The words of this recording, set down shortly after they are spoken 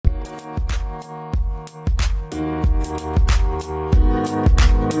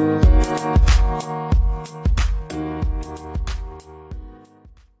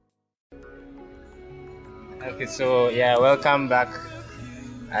So yeah, welcome back.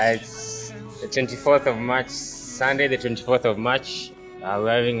 It's the 24th of March, Sunday, the 24th of March. We're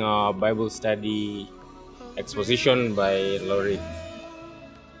having our Bible study exposition by Laureen.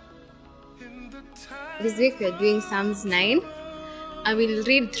 This week we're doing Psalms 9. I will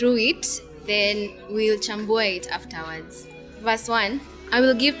read through it, then we'll chambua it afterwards. Verse 1. I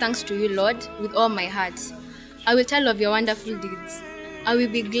will give thanks to you, Lord, with all my heart. I will tell of your wonderful deeds. I will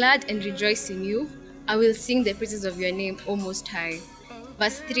be glad and rejoice in you. I will sing the praises of your name, O Most High.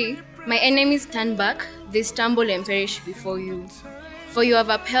 Verse 3. My enemies turn back, they stumble and perish before you. For you have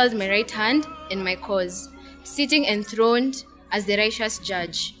upheld my right hand and my cause, sitting enthroned as the righteous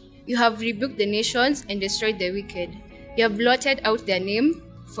judge. You have rebuked the nations and destroyed the wicked. You have blotted out their name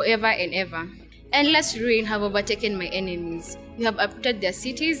forever and ever. Endless ruin have overtaken my enemies. You have uprooted their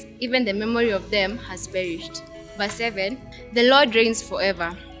cities, even the memory of them has perished. Verse 7. The Lord reigns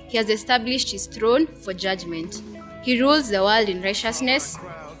forever. He has established his throne for judgment. He rules the world in righteousness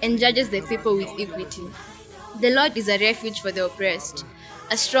and judges the people with equity. The Lord is a refuge for the oppressed,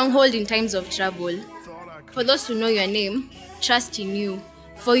 a stronghold in times of trouble. For those who know your name, trust in you.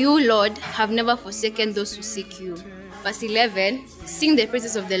 For you, Lord, have never forsaken those who seek you. Verse 11. Sing the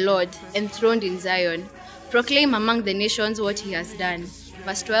praises of the Lord, enthroned in Zion. Proclaim among the nations what he has done.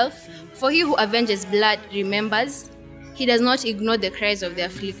 Verse 12. For he who avenges blood remembers. He does not ignore the cries of the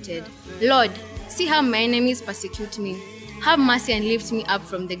afflicted. Lord, see how my enemies persecute me. Have mercy and lift me up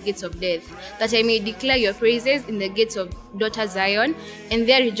from the gates of death, that I may declare your praises in the gates of daughter Zion, and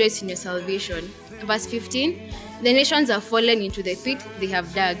there rejoice in your salvation. Verse 15. The nations have fallen into the pit they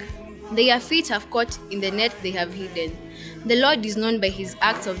have dug. Their feet have caught in the net they have hidden. The Lord is known by his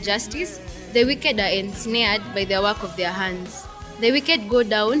acts of justice. The wicked are ensnared by the work of their hands. The wicked go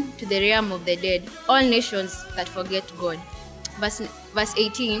down to the realm of the dead, all nations that forget God. Verse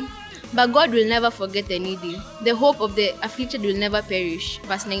 18. But God will never forget the needy. The hope of the afflicted will never perish.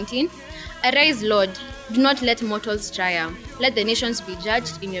 Verse 19. Arise, Lord. Do not let mortals triumph. Let the nations be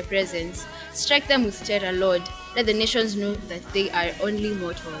judged in your presence. Strike them with terror, Lord. Let the nations know that they are only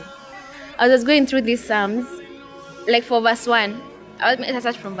mortal. I was going through these Psalms, like for verse 1. I'll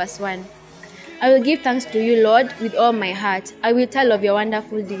start from verse 1. I will give thanks to you, Lord, with all my heart. I will tell of your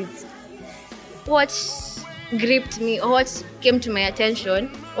wonderful deeds. What gripped me, or what came to my attention,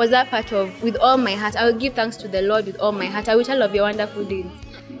 was that part of, with all my heart. I will give thanks to the Lord with all my heart. I will tell of your wonderful deeds.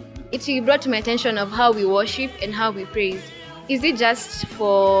 It brought to my attention of how we worship and how we praise. Is it just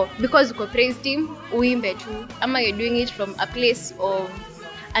because we praised him, uimbe tu? Ama you're doing it from a place of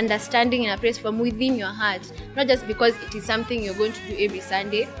understanding and a place from within your heart, not just because it is something you're going to do every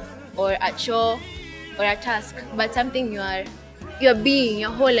Sunday or a chore or a task, but something your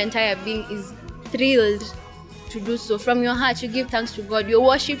whole entire being is thrilled to do so. From your heart, you give thanks to God. You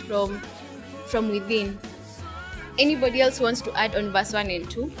worship from within. Anybody else wants to add on verse 1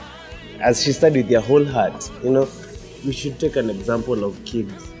 and 2? As she said, with their whole heart, we should take an example of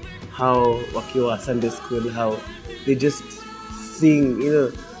kids, how wakiwa Sunday school, how they just sing,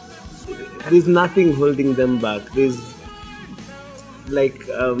 there's nothing holding them back. There's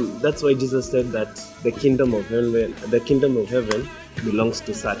that's why Jesus said that the kingdom of heaven belongs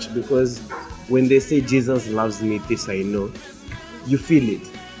to such, because when they say Jesus loves me, this I know, you feel it.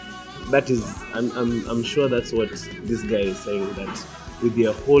 That is, I'm sure that's what this guy is saying, that with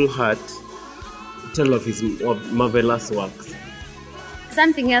their whole heart tell of his marvelous works.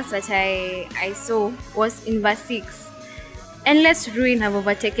 Something else that I saw was in verse 6. Endless ruin have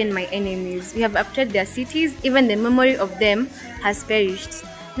overtaken my enemies. You have uprooted their cities, even the memory of them has perished.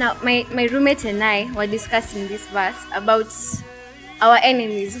 Now, my roommate and I were discussing this verse about our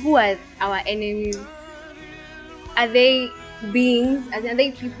enemies. Who are our enemies? Are they beings? Are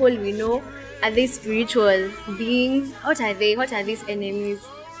they people we know? Are they spiritual beings? What are they? What are these enemies?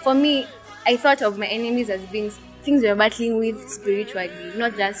 For me, I thought of my enemies as beings, things we're battling with spiritually,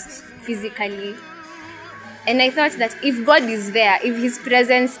 not just physically. And I thought that if God is there, if his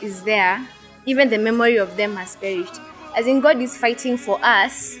presence is there, even the memory of them has perished. As in, God is fighting for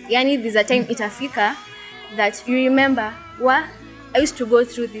us. Yani, there's a time itafika that you remember, I used to go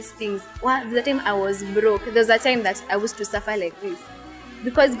through these things. There's a time I was broke. There's a time that I used to suffer like this.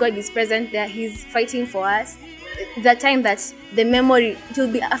 Because God is present there, he's fighting for us. The time that the memory, it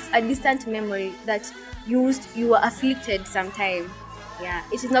will be a distant memory that you were afflicted sometime. Yeah,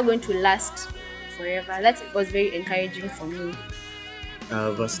 it is not going to last forever. That was very encouraging for me.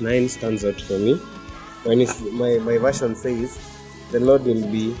 Verse 9 stands out for me. When my version says, the Lord will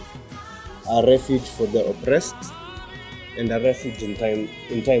be a refuge for the oppressed and a refuge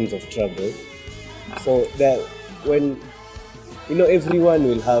in times of trouble. So that when everyone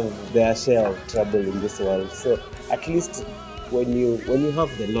will have their share of trouble in this world. So at least when you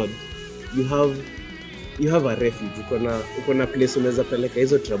have the Lord, you have a refuge. Uko na place unaweza peleka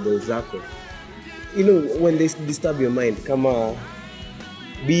hizo troubles zako. When they disturb your mind, kama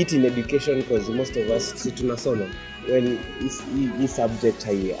be it in education, because most of us si tunasoma when is subject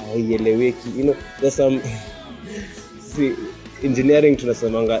haieleweki. There's some see, engineering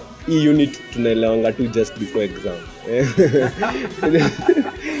tunasemanga hii unit tunaelewanga tu just before exam.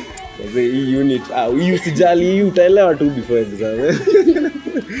 Hii unit hii usijali, hii utaelewa tu before exam.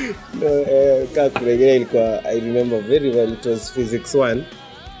 I remember very well, it was physics 1.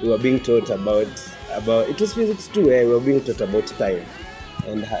 We were being taught about it was physics 2, we were being taught about time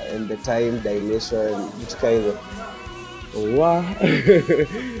and the time dilation, which kind of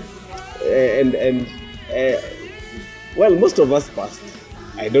well, most of us passed.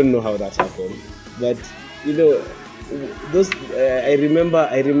 I don't know how that happened, but those I remember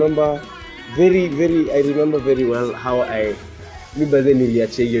very well how but then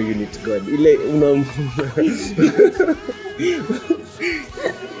niliachia hiyo unit God ile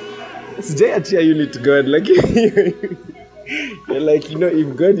sijaiachia unit God like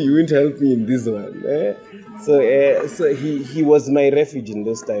if God you won't help me in this one. So he was my refuge in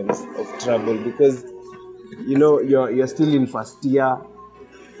those times of trouble, because you're still in first year,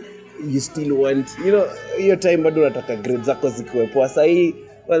 you still want your time bado unataka grades zako zikuwe poa. Sahi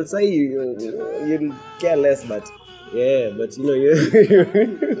you care less, but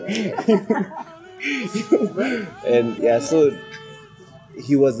and so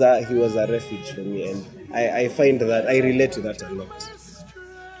he was a refuge for me, and I find that I relate to that a lot.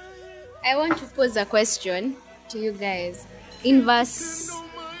 I want to pose a question to you guys. In verse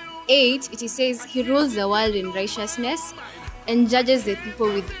 8, it says, he rules the world in righteousness and judges the people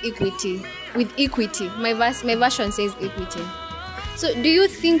with equity. My version says equity. So do you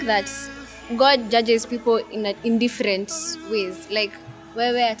think that God judges people in different ways? Like,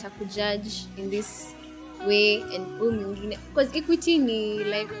 wewe atakujudge in this way and mwingine? Because equity ni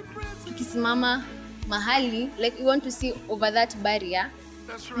like tukisimama mahali, like you want to see over that barrier.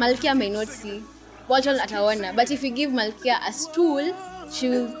 Malkia may not see, Wachol ataona, but if you give Malkia a stool,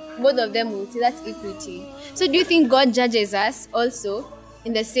 both of them will see. That's equity. So do you think God judges us also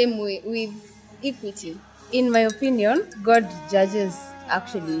in the same way, with equity? In my opinion, God judges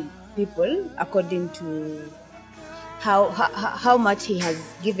actually people according to how much he has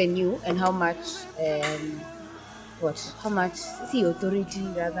given you and how much authority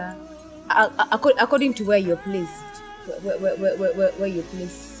rather, according to where you're placed, where you're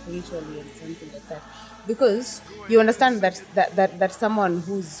placed spiritually and something like that. Because you understand that someone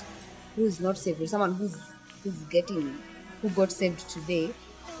who's not saved, someone who got saved today,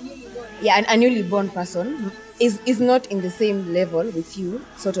 a newly born person is not in the same level with you,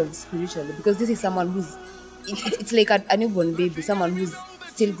 sort of spiritually, because this is someone who's it's like a newborn baby, someone who's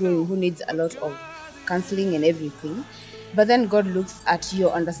still growing, who needs a lot of counseling and everything. But then God looks at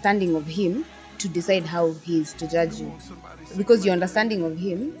your understanding of him to decide how he is to judge you, because your understanding of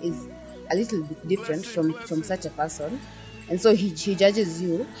him is a little bit different from such a person, and so he judges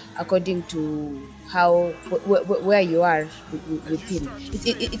you according to where you are with him.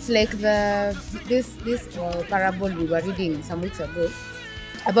 It's like this parable we were reading some weeks ago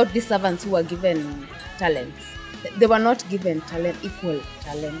about these servants who were given talents. They were not given equal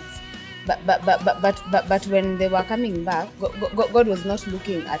talents, but when they were coming back, God was not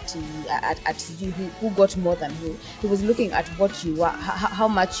looking at you who got more than who. He was looking at what you were, how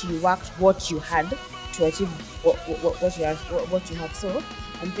much you worked, what you had to achieve what you have. So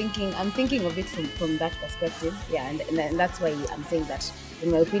I'm thinking of it from that perspective. Yeah, and that's why I'm saying that, in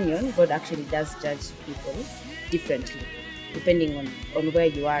my opinion, God actually does judge people differently depending on where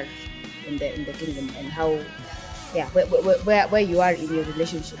you are in the kingdom and how, where you are in your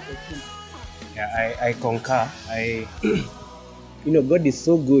relationship with him. Yeah, I concur. God is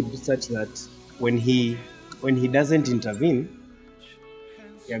so good such that when he doesn't intervene,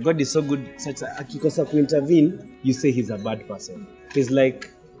 God is so good such that akikosa kuintervene, you say he's a bad person. He's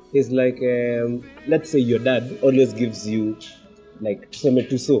like let's say your dad always gives you, like, tuseme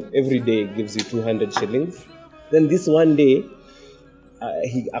tuso, every day gives you 200 shillings. Then this one day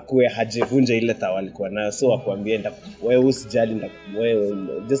akuwe hajevunja ile thawa alikuwa nayo, so akwambia wewe usijali, wewe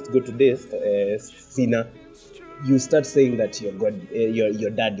just go to this sina. You start saying that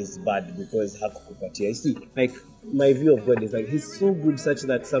your dad is bad because hakukupatia. You see, like, my view of God is like he's so good such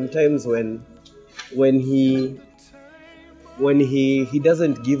that sometimes when he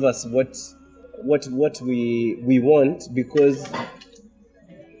doesn't give us what we want, because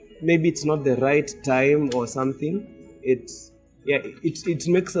maybe it's not the right time or something, yeah, it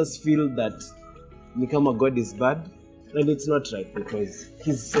makes us feel that Nikama God is bad, and it's not right because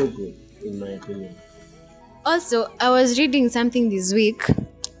he's so good, in my opinion. Also, I was reading something this week,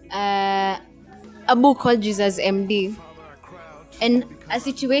 a book called Jesus MD, and a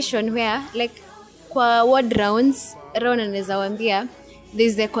situation where, like, kwa ward rounds, round anaweza wambia,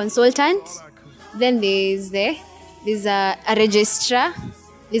 there's the consultant, then there's a registrar,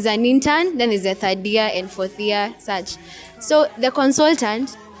 there's an intern, then there's a third year and fourth year such. So the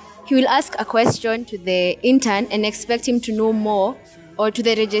consultant, he will ask a question to the intern and expect him to know more, or to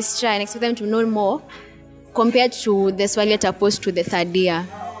the registrar and expect them to know more compared to the swali atapposed to the third year.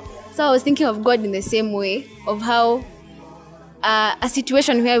 So I was thinking of God in the same way, of how a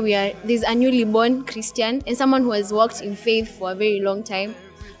situation where there's a newly born Christian and someone who has walked in faith for a very long time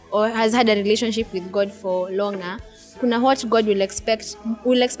or has had a relationship with God for longer, kuna what God will expect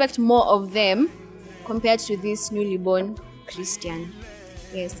more of them compared to this newly born Christian.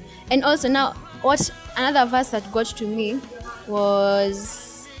 Yes. And also now, another verse that got to me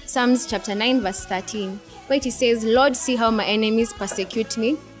was Psalms chapter 9 verse 13, where it says, Lord, see how my enemies persecute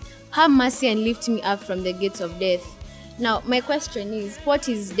me. Have mercy and lift me up from the gates of death. Now, my question is, what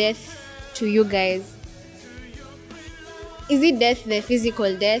is death to you guys? Is it death, the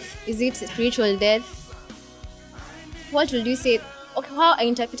physical death? Is it spiritual death? What would you say? Okay, how I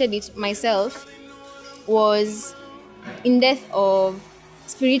interpreted it myself was in death of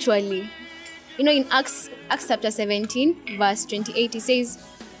spiritually. You know, in Acts chapter 17, verse 28, it says,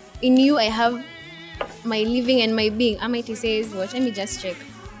 in you I have my living and my being. It says, what? Let me just check.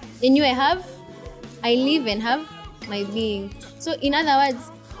 In you I live and have my being. So in other words,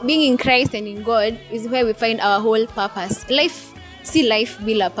 being in Christ and in God is where we find our whole purpose. Life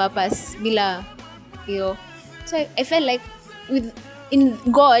bila purpose, bila, you know. So I felt like in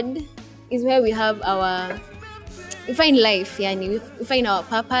God is where we find life, we find our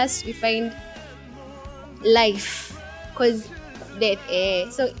purpose, we find life, because death.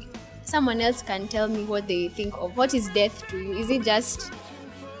 So someone else can tell me what they think of. What is death to you? Is it just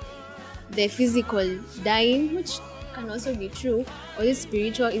the physical dying, which can also be true, or is it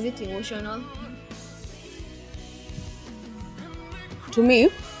spiritual? Is it emotional? To me,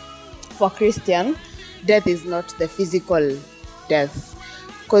 for Christian, death is not the physical death,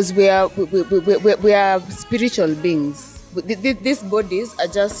 because we are spiritual beings. These bodies are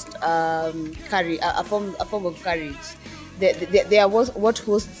just a form of courage. They are what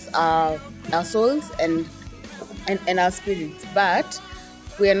hosts our souls and our spirits, but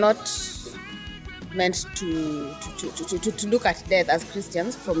we are not meant to look at death as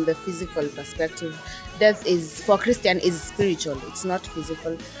Christians from the physical perspective. Death is, for Christian, is spiritual. It's not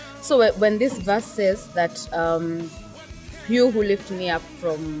physical. So when this verse says that you who lift me up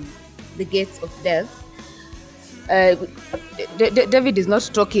from the gates of death, David is not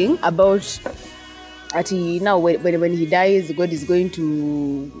talking about now when he dies, God is going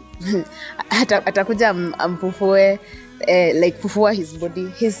to atakuja amfufue, like fufua his body.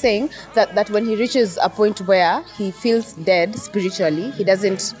 He's saying that when he reaches a point where he feels dead spiritually, he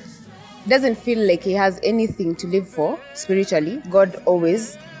doesn't feel like he has anything to live for spiritually, God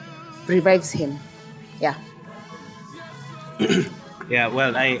always revives him. Yeah. Yeah,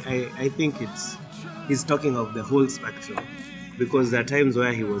 well, I think he's talking of the whole spectrum, because there are times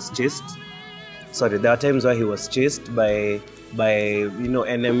where he was chased. There are times where he was chased by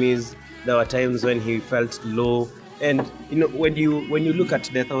enemies. There were times when he felt low. And when you look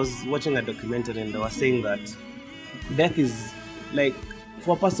at death, I was watching a documentary and they were saying that death is like,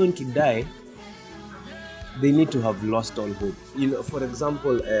 for a person to die, they need to have lost all hope. For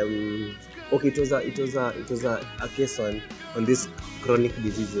example, it was a case on these chronic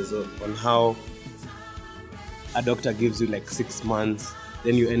diseases, on how a doctor gives you like 6 months,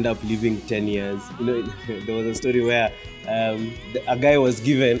 then you end up living 10 years. There was a story where a guy was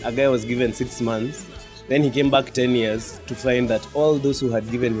given 6 months, then he came back 10 years to find that all those who had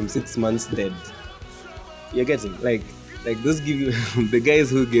given him 6 months dead. You're getting like those the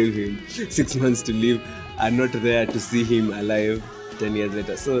guys who gave him 6 months to live are not there to see him alive 10 years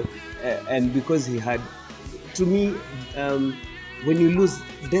later. So and because he had, to me, when you lose,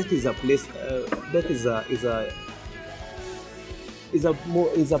 death is a place. Death is a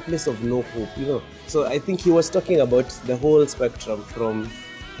place of no hope. So I think he was talking about the whole spectrum, from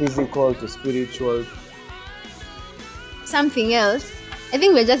physical to spiritual. Something else. I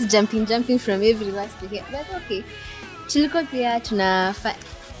think we're just jumping from every verse to here. But okay. Tulikuwa pia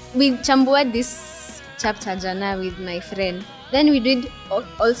we chambuad this chapter jana with my friend. Then we did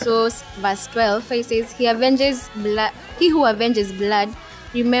also verse 12, where it says, he who avenges blood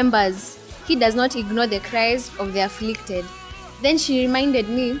remembers. He does not ignore the cries of the afflicted. Then she reminded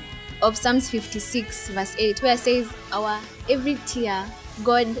me of Psalms 56 verse 8, where it says, our every tear,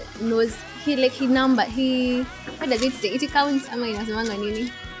 God knows. What does it say? It counts.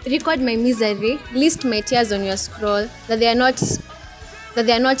 Record my misery, list my tears on your scroll, that they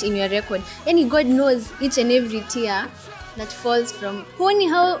are not in your record. And God knows each and every tear that falls from.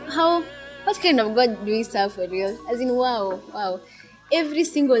 What kind of God do we serve for real? As in, wow. Every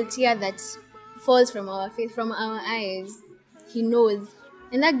single tear that falls from our face, from our eyes, He knows.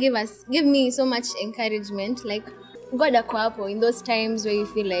 And that gave me so much encouragement. Like, God ako hapo in those times where you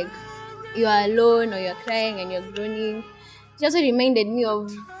feel like you are alone or you're crying and you're groaning. It also reminded me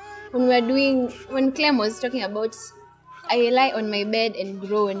of when Clem was talking about, I lie on my bed and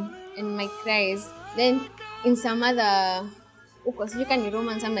groan and my cries. Then in some other, you can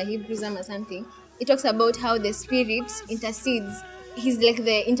Romans, some Hebrews or something, it talks about how the Spirit intercedes. He's like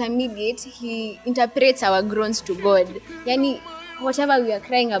the intermediate. He interprets our groans to God. Yani, whatever we are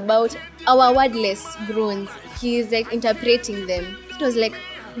crying about, our wordless groans, He is like interpreting them. It was like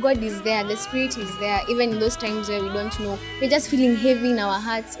God is there, the Spirit is there, even in those times where we don't know. We're just feeling heavy in our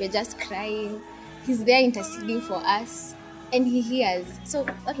hearts, we're just crying. He's there interceding for us, and He hears. So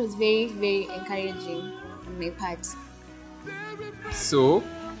that was very, very encouraging on my part. So,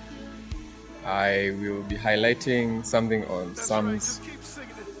 I will be highlighting something on Psalms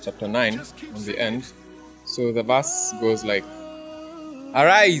chapter 9 on the end. So the verse goes like,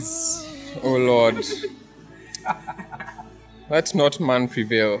 arise, O Lord, let not man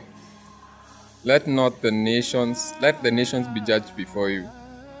prevail. Let the nations be judged before you.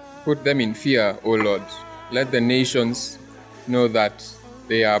 Put them in fear, O Lord. Let the nations know that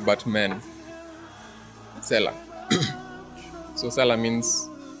they are but men. Selah. So Selah means,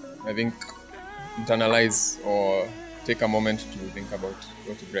 I think, internalize or take a moment to think about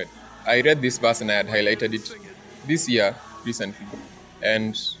what you read. I read this verse and I had highlighted it this year recently.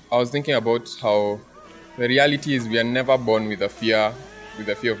 And I was thinking about how the reality is we are never born with the fear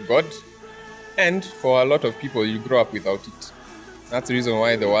of God. And for a lot of people, you grow up without it. That's the reason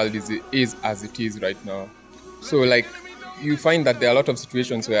why the world is as it is right now. So like, you find that there are a lot of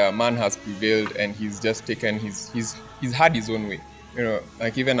situations where man has prevailed and he's just taken he's had his own way. You know,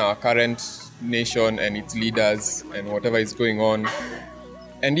 like even our current nation and its leaders and whatever is going on.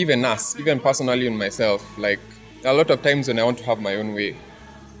 And even us, even personally in myself, like there are a lot of times when I want to have my own way.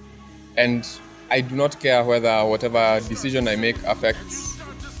 And I do not care whether whatever decision I make affects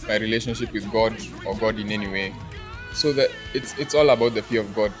my relationship with God or God in any way. So that it's all about the fear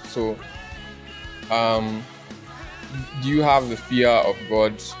of God. So do you have the fear of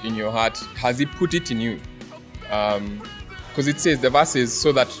God in your heart? Has He put it in you? Because it says, the verse says,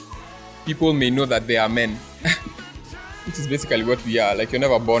 so that people may know that they are men. Which is basically what we are. Like, you're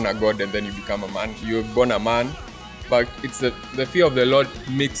never born a God and then you become a man. You're born a man, but it's the fear of the Lord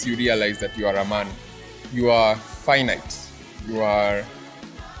makes you realize that you are a man. You are finite. You are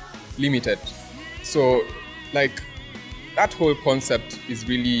limited. So, like, that whole concept is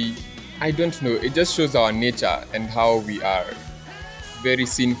really, I don't know, it just shows our nature and how we are very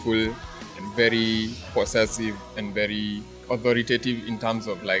sinful and very possessive and very authoritative in terms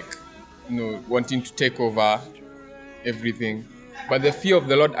of, like, you know, wanting to take over everything. But the fear of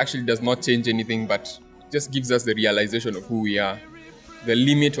the Lord actually does not change anything, but just gives us the realization of who we are, the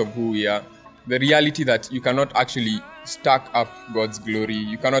limit of who we are, the reality that you cannot actually stack up God's glory.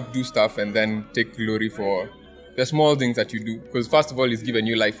 You cannot do stuff and then take glory for the small things that you do, because first of all, He's given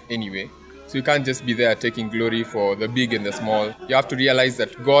you life anyway. So you can't just be there taking glory for the big and the small. You have to realize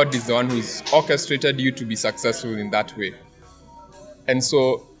that God is the one who's orchestrated you to be successful in that way. And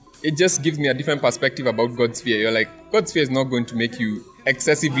so it just gives me a different perspective about God's fear. You're like, God's fear is not going to make you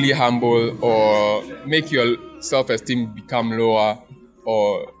excessively humble or make your self-esteem become lower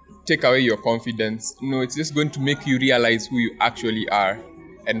or take away your confidence. No, it's just going to make you realize who you actually are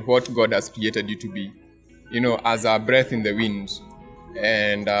and what God has created you to be. You know, as a breath in the wind.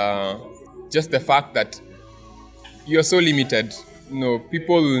 And just the fact that you're so limited. You know,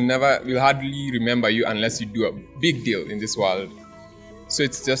 people will hardly remember you unless you do a big deal in this world. So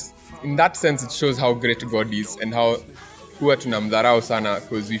it's just, in that sense, it shows how great God is and how huwa tunamdharau sana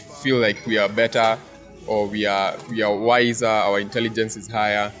because we feel like we are better or we are wiser, our intelligence is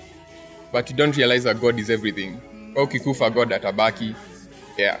higher. But you don't realize that God is everything. Ukikufa God atabaki.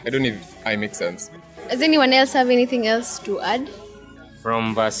 Yeah, I don't know if I make sense. Does anyone else have anything else to add?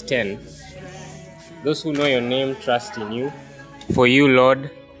 From verse 10, those who know your name trust in you. For you,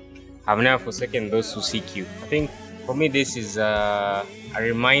 Lord, have never forsaken those who seek you. I think for me, this is a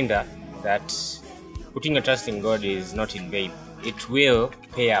reminder that putting your trust in God is not in vain. It will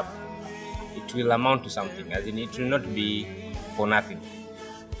pay up. It will amount to something. As in, it will not be for nothing.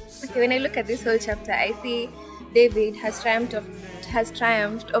 Okay, when I look at this whole chapter, I see David has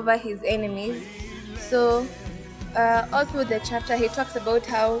triumphed over his enemies. So, all through the chapter, he talks about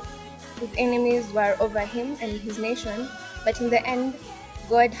how his enemies were over him and his nation, but in the end,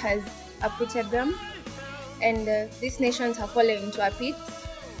 God has uprooted them, and these nations have fallen into a pit,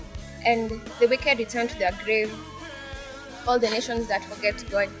 and the wicked return to their grave. All the nations that forget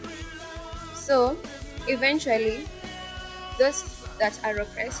God. So, eventually, those that are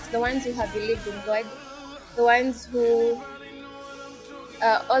oppressed, the ones who have believed in God, the ones who,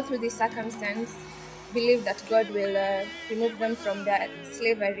 all through this circumstance, believe that God will remove them from their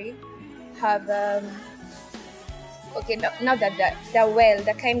slavery, have, okay, now that they're well,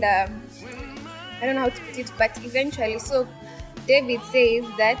 they're kind of, I don't know how to put it, but eventually, so David says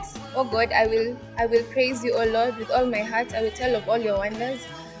that, oh God, I will praise you, O Lord, with all my heart. I will tell of all your wonders.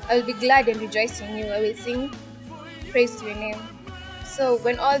 I will be glad and rejoice in you. I will sing praise to your name. So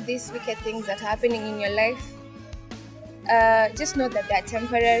when all these wicked things that are happening in your life, just know that they're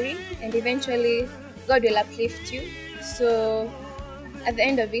temporary, and eventually God will uplift you. So at the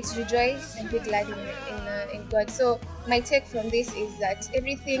end of it, rejoice and be glad in God. So my take from this is that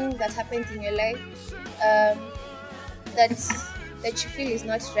everything that happens in your life, that you feel is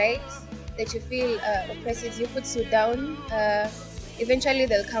not right, that you feel oppresses you, puts you down, eventually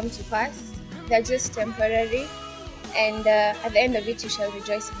they'll come to pass. They're just temporary, and at the end of it, you shall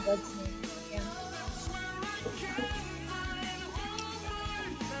rejoice in God's name. Yeah.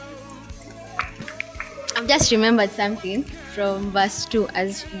 I've just remembered something from verse 2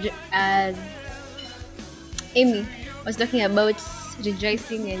 as Amy was talking about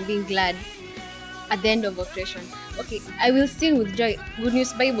rejoicing and being glad at the end of oppression. Okay, I will sing with joy. Good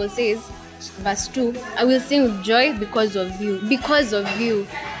News Bible says, verse 2, I will sing with joy because of you. Because of you.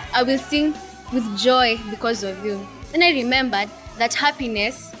 I will sing with joy because of you. And I remembered that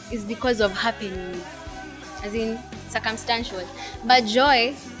happiness is because of happenings, as in circumstantial. But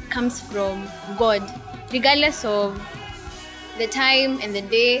joy comes from God, regardless of the time and the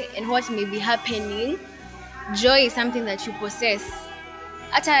day and what may be happening. Joy is something that you possess.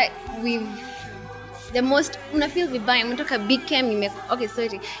 Hata with the most, unafeel vibaya, umetoka BChem, okay,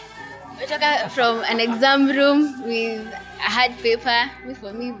 sorry. Umetoka from an exam room with a hard paper,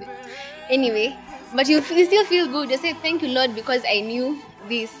 for me. Anyway, but you still feel good. You say, thank you, Lord, because I knew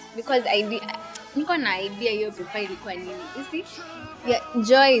this, because I did. Niko na idea hiyo paper ilikuwa nini. You see? Yeah,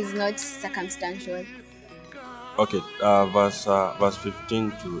 joy is not circumstantial. Okay, verse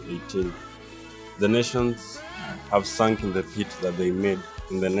 15 to 18. The nations have sunk in the pit that they made,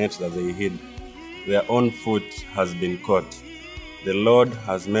 in the net that they hid. Their own foot has been caught. The Lord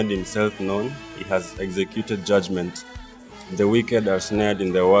has made himself known. He has executed judgment. The wicked are snared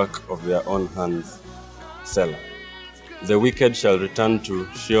in the work of their own hands. Selah. The wicked shall return to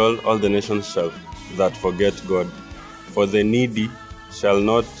Sheol, all the nations that forget God. For the needy shall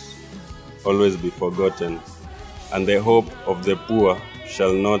not always be forgotten, and the hope of the poor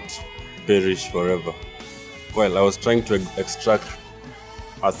shall not perish forever. Well, I was trying to extract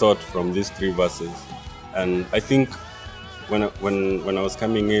a thought from these three verses, and I think when I was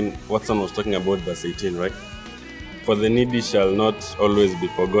coming in, Watson was talking about verse 18, right? For the needy shall not always be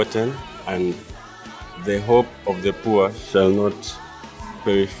forgotten, and the hope of the poor shall not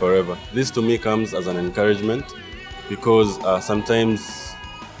perish forever. This to me comes as an encouragement, because sometimes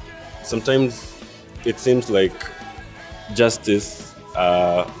it seems like justice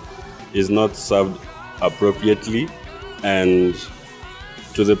is not served appropriately, and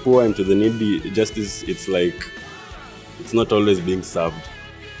to the poor and to the needy, justice, it's like it's not always being served.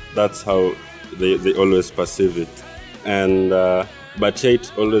 That's how they always perceive it. And but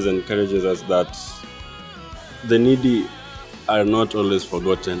it always encourages us that the needy are not always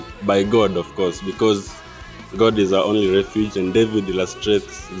forgotten by God, of course, because God is our only refuge, and David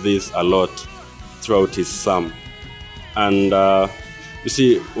illustrates this a lot throughout his psalm. And you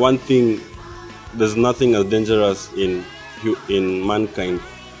see, one thing, there's nothing as dangerous in mankind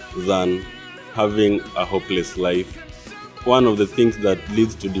than having a hopeless life. One of the things that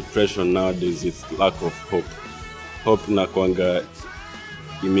leads to depression nowadays is lack of hope. Hope nakwanga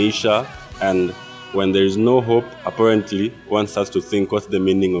imeisha, and when there is no hope, apparently one starts to think, what's the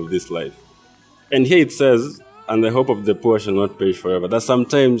meaning of this life? And here it says, and the hope of the poor shall not perish forever. That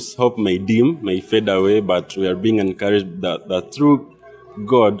sometimes hope may dim, may fade away, but we are being encouraged that through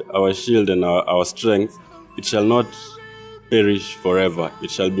God, our shield and our strength, it shall not perish forever.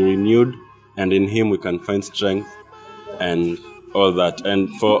 It shall be renewed, and in him we can find strength and all that. And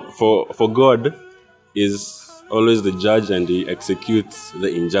for God is always the judge, and he executes the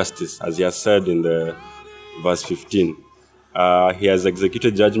injustice, as he has said in the verse 15. He has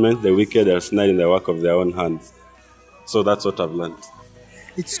executed judgment. The wicked are snared in the work of their own hands. So that's what I've learned.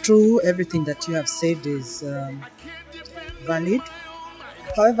 It's true, everything that you have said is valid.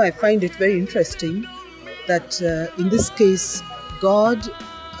 However, I find it very interesting that in this case, God,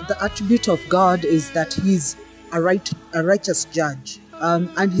 the attribute of God is that He's a righteous judge,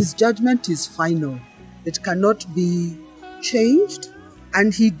 and His judgment is final. It cannot be changed,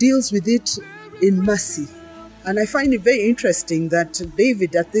 and He deals with it in mercy. And I find it very interesting that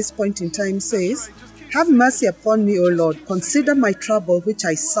David at this point in time says, "Have mercy upon me, O Lord, consider my trouble which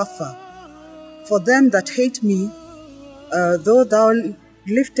I suffer. For them that hate me, though thou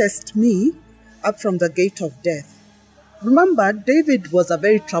liftest me up from the gate of death." Remember, David was a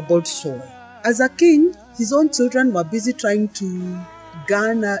very troubled soul. As a king, his own children were busy trying to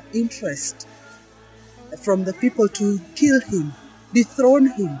garner interest from the people to kill him, dethrone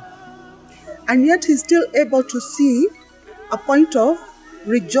him. And yet he's still able to see a point of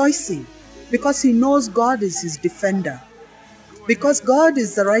rejoicing because he knows God is his defender, because God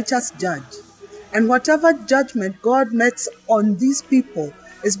is the righteous judge. And whatever judgment God makes on these people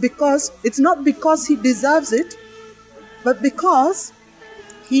is because it's not because he deserves it, but because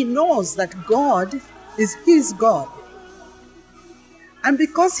he knows that God is his God. And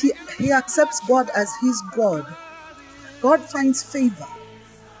because he accepts God as his God, God finds favor.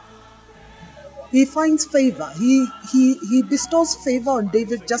 He finds favor. He bestows favor on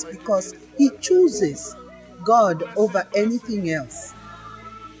David just because he chooses God over anything else.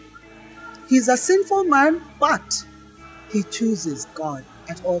 He's a sinful man, but he chooses God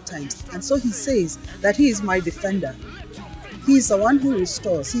at all times. And so he says that he is my defender. He is the one who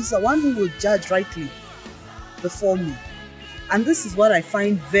restores. He's the one who will judge rightly before me. And this is what I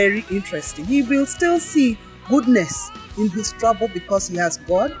find very interesting. He will still see goodness in his trouble because he has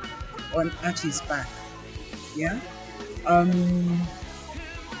God at his back. Yeah. I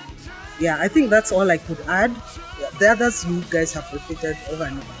think that's all I could add. The others you guys have repeated over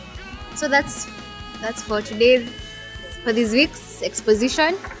and over. So that's for this week's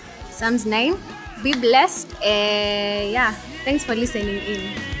exposition, Psalms 9. Be blessed. Thanks for listening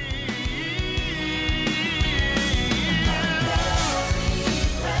in.